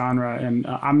every genre, and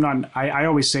I'm not. I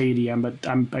always say EDM, but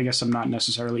I guess I'm not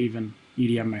necessarily even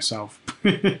EDM myself.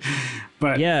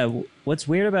 But yeah, what's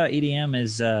weird about EDM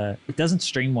is it doesn't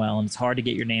stream well, and it's hard to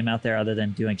get your name out there other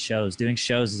than doing shows. Doing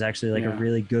shows is actually like a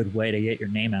really good way to get your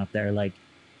name out there. Like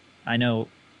I know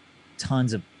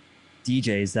tons of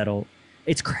DJs that'll.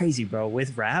 It's crazy, bro.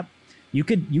 With rap, you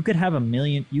could have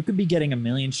you could be getting 1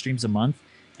 million streams a month,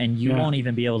 and you won't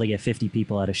even be able to get 50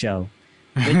 people at a show.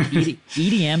 With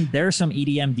EDM, there are some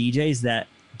EDM DJs that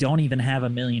don't even have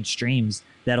 1 million streams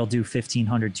that'll do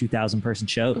 1,500, 2,000 person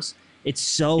shows. It's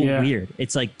so weird.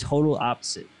 It's like total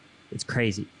opposite. It's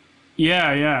crazy.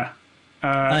 Yeah.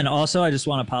 And also, I just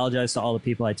want to apologize to all the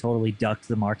people. I totally ducked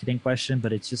the marketing question,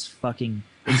 but it's just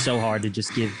it's so hard to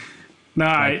just give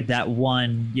that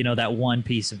one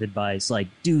piece of advice, like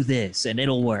do this and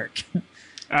it'll work.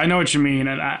 I know what you mean.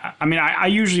 And I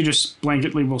usually just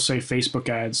blanketly will say Facebook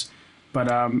ads, but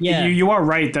you are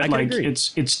right that like agree.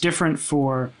 It's different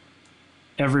for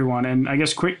everyone. And I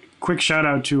guess quick shout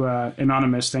out to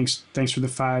Anonymous. Thanks for the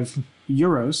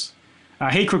 €5.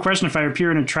 Hey, quick question. If I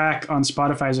appear in a track on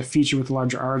Spotify as a feature with a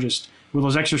larger artist, will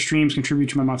those extra streams contribute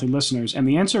to my monthly listeners? And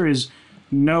the answer is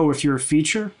no if you're a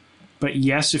feature, but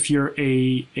yes if you're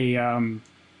a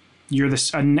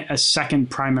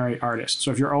second primary artist. So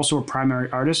if you're also a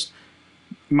primary artist,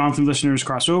 monthly listeners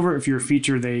cross over. If you're a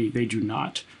feature, they do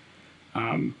not.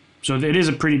 So it is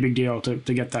a pretty big deal to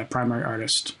get that primary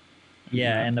artist.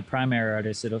 Yeah, and the primary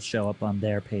artist, it'll show up on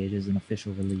their page as an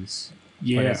official release.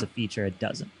 Yeah. But as a feature, it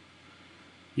doesn't.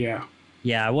 Yeah.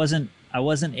 Yeah, I wasn't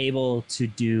able to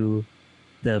do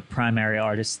the primary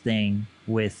artist thing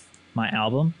with my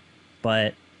album,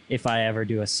 but if I ever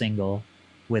do a single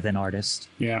with an artist,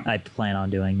 I plan on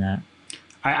doing that.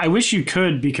 I wish you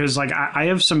could, because like I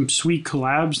have some sweet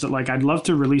collabs that like I'd love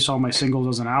to release all my singles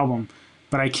as an album,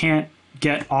 but I can't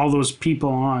get all those people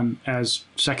on as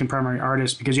second primary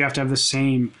artists because you have to have the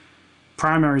same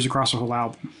primaries across the whole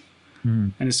album.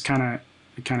 And it kind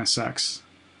of sucks.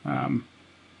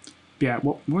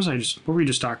 What were you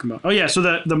just talking about? Oh yeah, so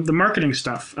the marketing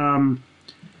stuff. When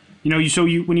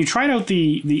you tried out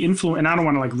the influence, and I don't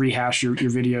want to like rehash your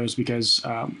videos because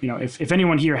if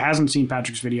anyone here hasn't seen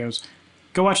Patrick's videos,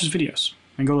 go watch his videos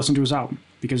and go listen to his album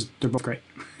because they're both great.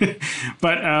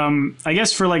 But I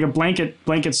guess for like a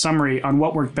blanket summary on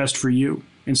what worked best for you,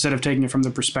 instead of taking it from the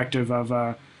perspective of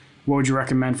what would you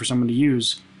recommend for someone to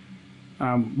use,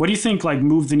 what do you think like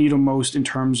moved the needle most in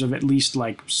terms of at least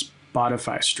like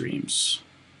Spotify streams?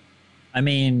 I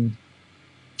mean,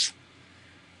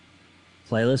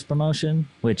 playlist promotion,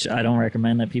 which I don't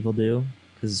recommend that people do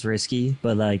because it's risky,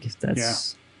 but like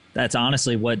that's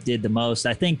honestly what did the most.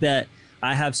 I think that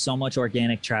I have so much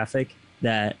organic traffic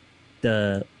that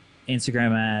the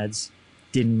Instagram ads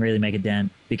didn't really make a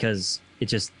dent because it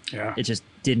just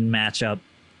didn't match up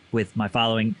with my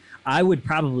following. I would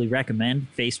probably recommend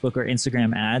Facebook or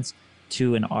Instagram ads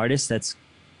to an artist that's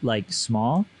like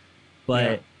small,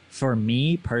 but for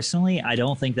me personally, I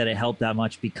don't think that it helped that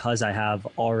much because I have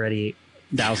already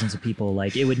thousands of people.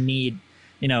 Like it would need,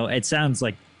 it sounds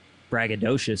like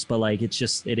braggadocious, but like it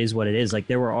is what it is. Like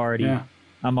there were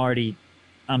already,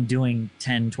 I'm doing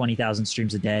 10, 20,000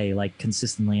 streams a day, like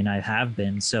consistently, and I have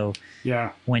been. So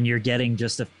when you're getting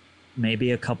just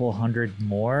maybe a couple hundred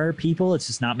more people, it's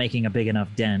just not making a big enough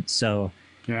dent. So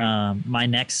my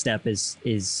next step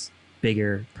is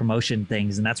bigger promotion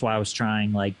things, and that's why I was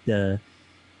trying like the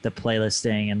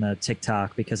playlisting and the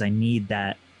TikTok, because I need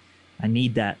that. I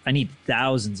need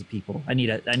thousands of people. I need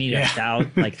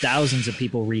thousands of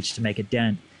people reach to make a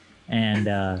dent.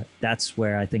 And that's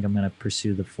where I think I'm going to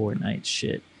pursue the Fortnite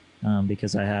shit,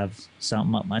 because I have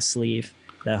something up my sleeve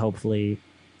that hopefully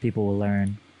people will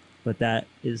learn. But that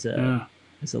is a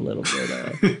little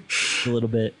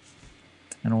bit.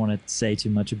 I don't want to say too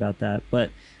much about that.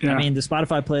 But I mean, the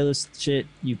Spotify playlist shit,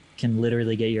 you can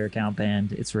literally get your account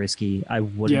banned. It's risky. I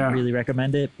wouldn't really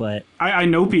recommend it, but I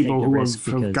know people who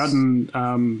have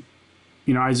gotten,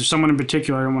 as someone in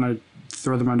particular, I don't want to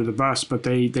throw them under the bus, but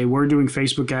they were doing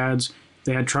Facebook ads.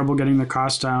 They had trouble getting the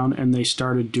cost down, and they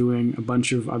started doing a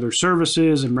bunch of other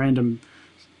services and random,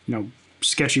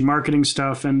 sketchy marketing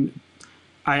stuff. And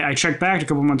I checked back a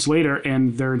couple months later,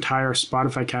 and their entire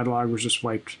Spotify catalog was just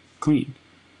wiped clean.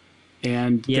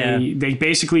 And they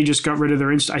basically just got rid of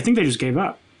their I think they just gave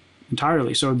up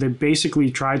entirely. So they basically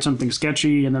tried something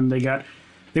sketchy, and then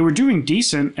they were doing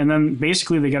decent, and then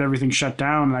basically they got everything shut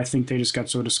down, and I think they just got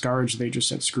so discouraged they just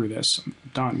said, screw this, I'm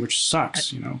done, which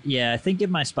sucks, Yeah, I think in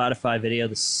my Spotify video,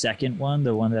 the second one,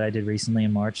 the one that I did recently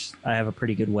in March, I have a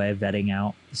pretty good way of vetting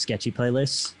out the sketchy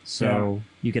playlists, so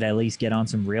you could at least get on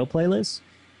some real playlists.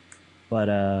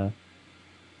 But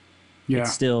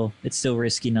it's still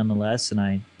risky nonetheless, and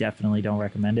I definitely don't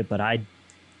recommend it. But I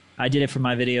did it for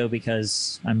my video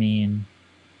because I mean,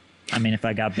 if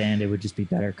I got banned, it would just be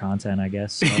better content, I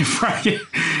guess. So right.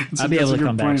 I'd be able to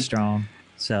come back strong.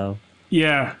 So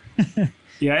yeah.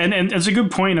 Yeah, and it's a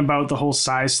good point about the whole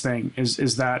size thing.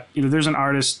 Is that there's an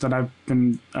artist that I've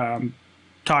been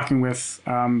talking with.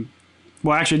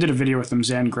 Well, actually, I did a video with him,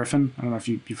 Zan Griffin. I don't know if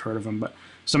you've heard of him, but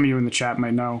some of you in the chat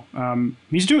might know.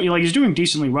 He's doing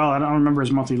decently well. I don't remember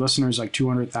his monthly listeners, like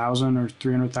 200,000 or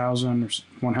 300,000 or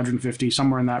 150,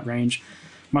 somewhere in that range,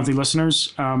 monthly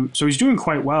listeners. So he's doing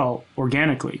quite well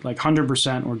organically, like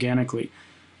 100% organically.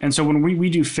 And so when we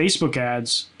do Facebook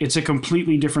ads, it's a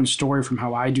completely different story from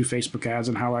how I do Facebook ads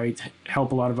and how I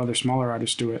help a lot of other smaller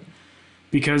artists do it.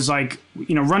 Because running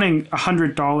 $100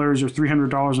 or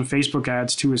 $300 in Facebook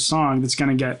ads to his song that's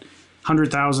going to get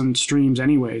 100,000 streams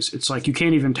anyways, it's like you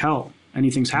can't even tell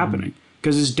anything's happening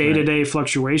because his day-to-day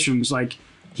fluctuations, like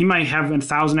he might have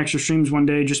 1,000 extra streams one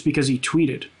day just because he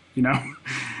tweeted,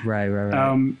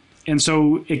 Right. And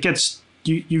so it gets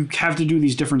you have to do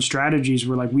these different strategies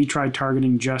where like we tried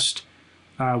targeting just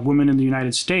women in the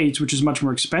United States, which is much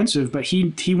more expensive, but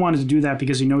he wanted to do that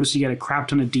because he noticed he got a crap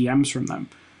ton of DMs from them.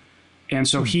 And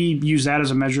so he used that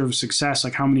as a measure of success,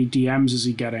 like how many DMs is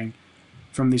he getting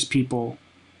from these people.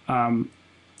 And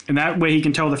that way he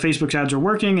can tell the Facebook ads are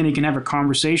working and he can have a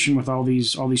conversation with all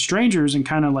these strangers and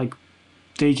kind of like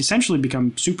they essentially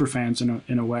become super fans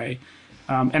in a way.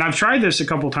 And I've tried this a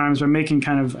couple of times by making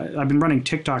I've been running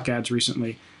TikTok ads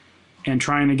recently and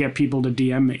trying to get people to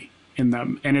DM me in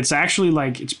them. And it's actually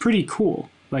it's pretty cool.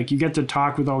 Like you get to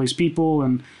talk with all these people.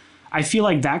 And I feel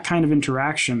like that kind of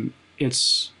interaction,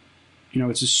 it's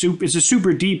a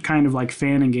super deep kind of like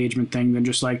fan engagement thing than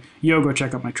just like, yo, go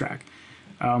check out my track.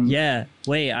 Yeah.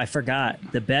 Wait, I forgot.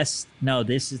 This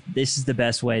is the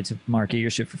best way to market your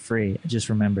shit for free. I just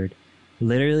remembered.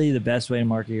 Literally the best way to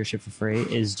market your shit for free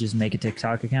is just make a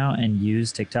TikTok account and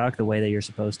use TikTok the way that you're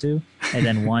supposed to. And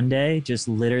then one day just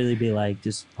literally be like,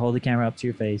 just hold the camera up to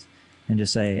your face and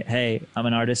just say, hey, I'm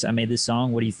an artist. I made this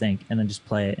song. What do you think? And then just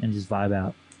play it and just vibe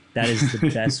out. That is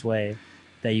the best way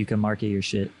that you can market your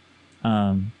shit.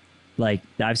 Like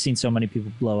I've seen so many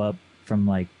people blow up from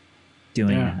like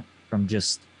doing that, from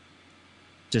just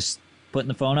putting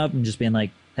the phone up and just being like,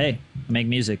 hey, I make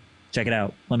music. Check it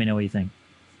out. Let me know what you think.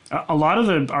 A lot of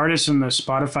the artists in the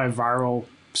Spotify viral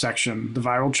section, the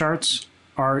viral charts,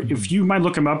 are if you might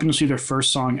look them up and you'll see their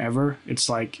first song ever. It's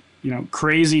like,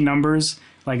 crazy numbers,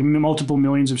 like multiple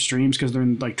millions of streams because they're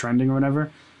in like trending or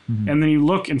whatever. Mm-hmm. And then you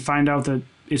look and find out that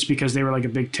it's because they were like a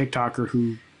big TikToker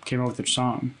who came up with their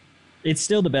song. It's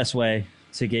still the best way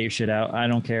to get your shit out. I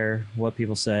don't care what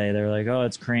people say. They're like, oh,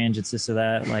 it's cringe, it's this or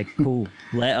that. Like, cool.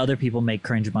 Let other people make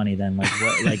cringe money then. Like,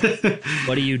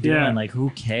 what are you doing? Yeah. Like, who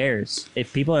cares?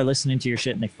 If people are listening to your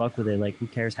shit and they fuck with it, like, who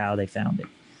cares how they found it?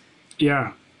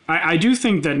 Yeah. I do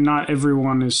think that not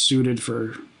everyone is suited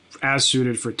for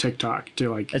TikTok to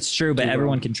like. That's true, but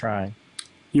everyone can try.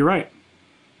 You're right.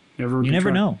 You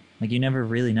never know. Like, you never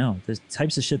really know. The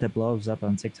types of shit that blows up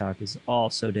on TikTok is all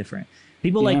so different.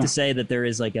 People like to say that there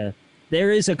is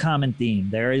a common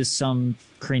theme. There is some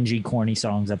cringy, corny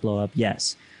songs that blow up,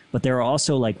 yes. But there are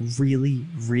also like really,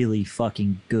 really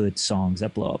fucking good songs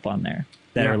that blow up on there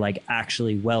that are like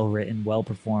actually well written, well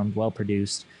performed, well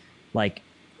produced, like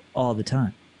all the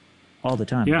time. All the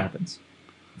time it happens.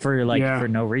 For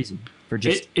no reason. For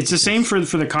just it's the same for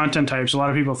the content types. A lot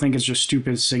of people think it's just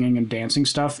stupid singing and dancing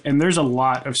stuff. And there's a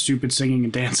lot of stupid singing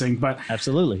and dancing, but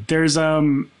absolutely. There's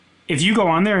if you go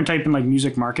on there and type in like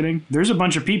music marketing, there's a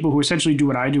bunch of people who essentially do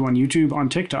what I do on YouTube on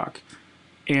TikTok.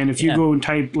 And if you go and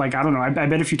type like, I don't know, I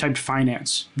bet if you typed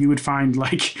finance, you would find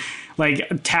like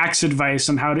tax advice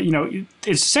on how to,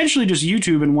 it's essentially just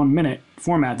YouTube in 1 minute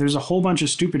format. There's a whole bunch of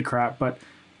stupid crap, but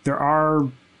there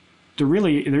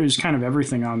is kind of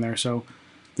everything on there. So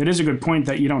that is a good point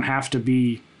that you don't have to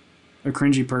be a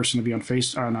cringy person to be on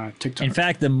TikTok. In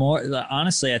fact,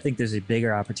 honestly, I think there's a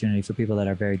bigger opportunity for people that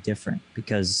are very different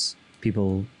because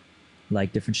people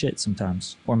like different shit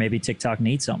sometimes, or maybe TikTok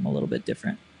needs something a little bit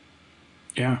different.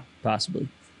 Yeah, possibly.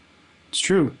 It's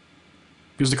true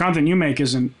because the content you make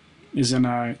isn't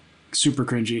super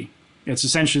cringy. It's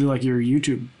essentially like your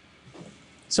YouTube.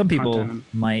 Some people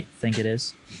might think it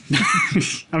is.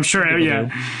 I'm sure.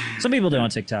 Some people do on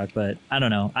TikTok, but I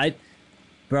don't know.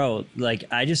 Bro, like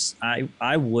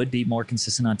I would be more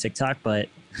consistent on TikTok, but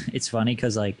it's funny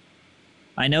because like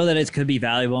I know that it could be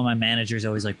valuable. My manager's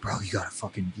always like, bro, you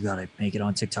gotta make it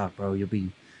on TikTok, bro.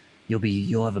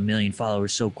 You'll have 1 million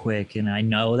followers so quick. And I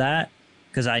know that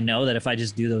because I know that if I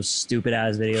just do those stupid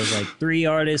ass videos like 3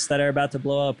 artists that are about to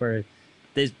blow up or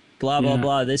this blah blah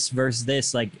blah, this versus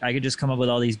this, like I could just come up with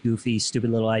all these goofy,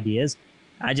 stupid little ideas.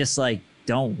 I just like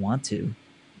don't want to.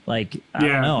 Like I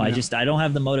don't know. Yeah. I don't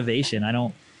have the motivation. I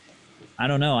don't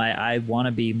know. I want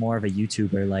to be more of a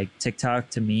YouTuber. Like TikTok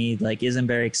to me like isn't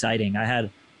very exciting. I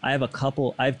had I have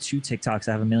two TikToks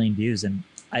that have 1 million views, and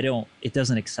it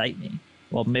doesn't excite me.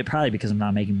 Well, probably because I'm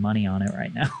not making money on it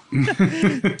right now.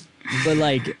 But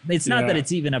like, it's not that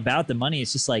it's even about the money.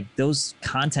 It's just like those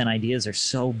content ideas are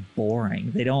so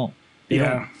boring. They don't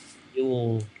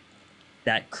fuel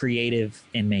that creative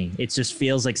in me. It just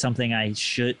feels like something I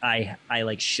should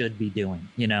be doing,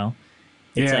 you know?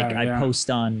 It's I post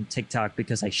on TikTok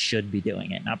because I should be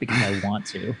doing it, not because I want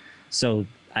to. So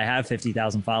I have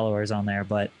 50,000 followers on there,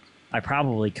 but I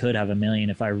probably could have 1 million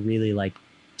if I really like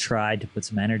tried to put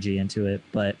some energy into it,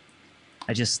 but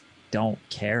I just don't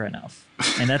care enough.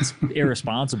 And that's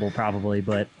irresponsible probably,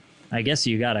 but I guess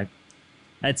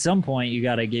at some point you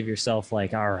gotta give yourself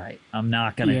like, all right, I'm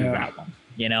not gonna do that one.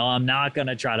 You know, I'm not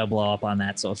gonna try to blow up on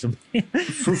that social media.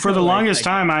 For the longest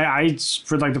time, I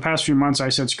for like the past few months, I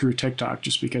said screw TikTok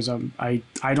just because I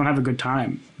don't have a good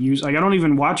time. I don't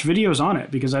even watch videos on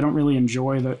it because I don't really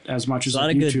enjoy that as much as a lot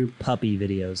like of YouTube. Good puppy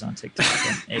videos on TikTok.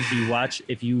 If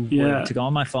you were to go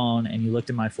on my phone and you looked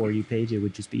at my For You page, it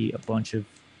would just be a bunch of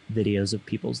videos of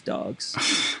people's dogs,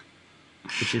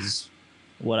 which is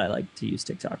what I like to use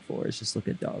TikTok for. Is just look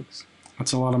at dogs.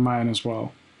 That's a lot of mine as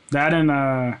well. That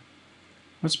and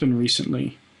what's been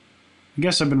recently? I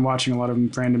guess I've been watching a lot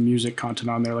of random music content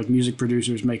on there, like music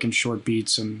producers making short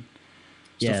beats and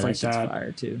stuff like that.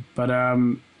 Fire too. But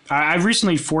I've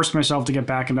recently forced myself to get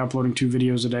back into uploading 2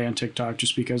 videos a day on TikTok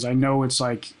just because I know it's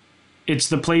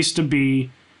the place to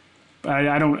be.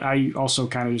 I also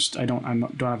kind of just don't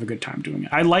have a good time doing it.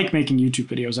 I like making YouTube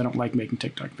videos. I don't like making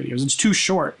TikTok videos. It's too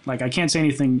short. Like I can't say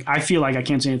anything. I feel like I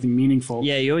can't say anything meaningful.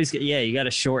 Yeah, you got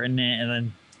to shorten it and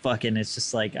then. Fucking, it's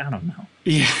just like, I don't know.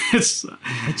 Yeah,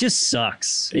 it just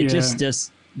sucks. It just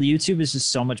YouTube is just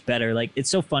so much better. Like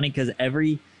it's so funny because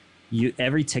every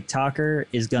TikToker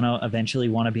is gonna eventually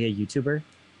want to be a YouTuber,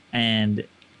 and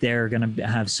they're gonna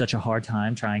have such a hard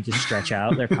time trying to stretch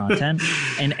out their content.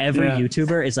 And every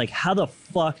YouTuber is like, how the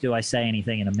fuck do I say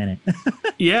anything in a minute?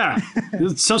 Yeah.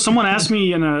 So someone asked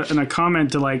me in a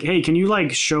comment to like, hey, can you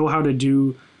like show how to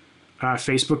do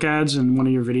Facebook ads in one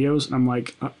of your videos? And I'm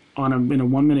like. In a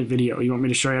 1-minute video, you want me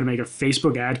to show you how to make a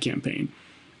Facebook ad campaign?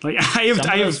 Like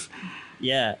it's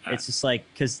just like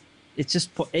because it's just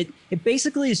it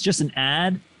basically is just an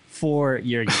ad for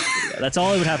your YouTube video. That's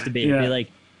all it would have to be. It'd be like,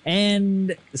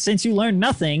 and since you learned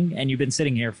nothing and you've been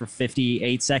sitting here for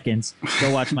 58 seconds,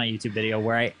 go watch my YouTube video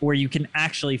where you can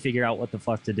actually figure out what the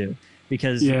fuck to do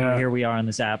because here we are on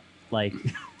this app like.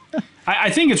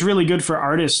 I think it's really good for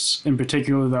artists in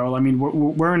particular, though. I mean,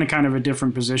 we're in a kind of a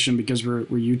different position because we're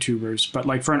YouTubers. But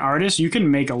like for an artist, you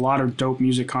can make a lot of dope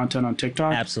music content on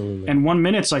TikTok. Absolutely. And 1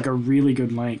 minute's like a really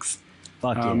good length.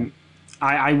 Fuck yeah.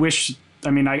 I wish.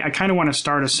 I mean, I kind of want to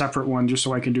start a separate one just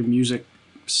so I can do music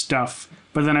stuff.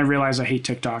 But then I realize I hate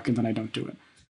TikTok, and then I don't do it.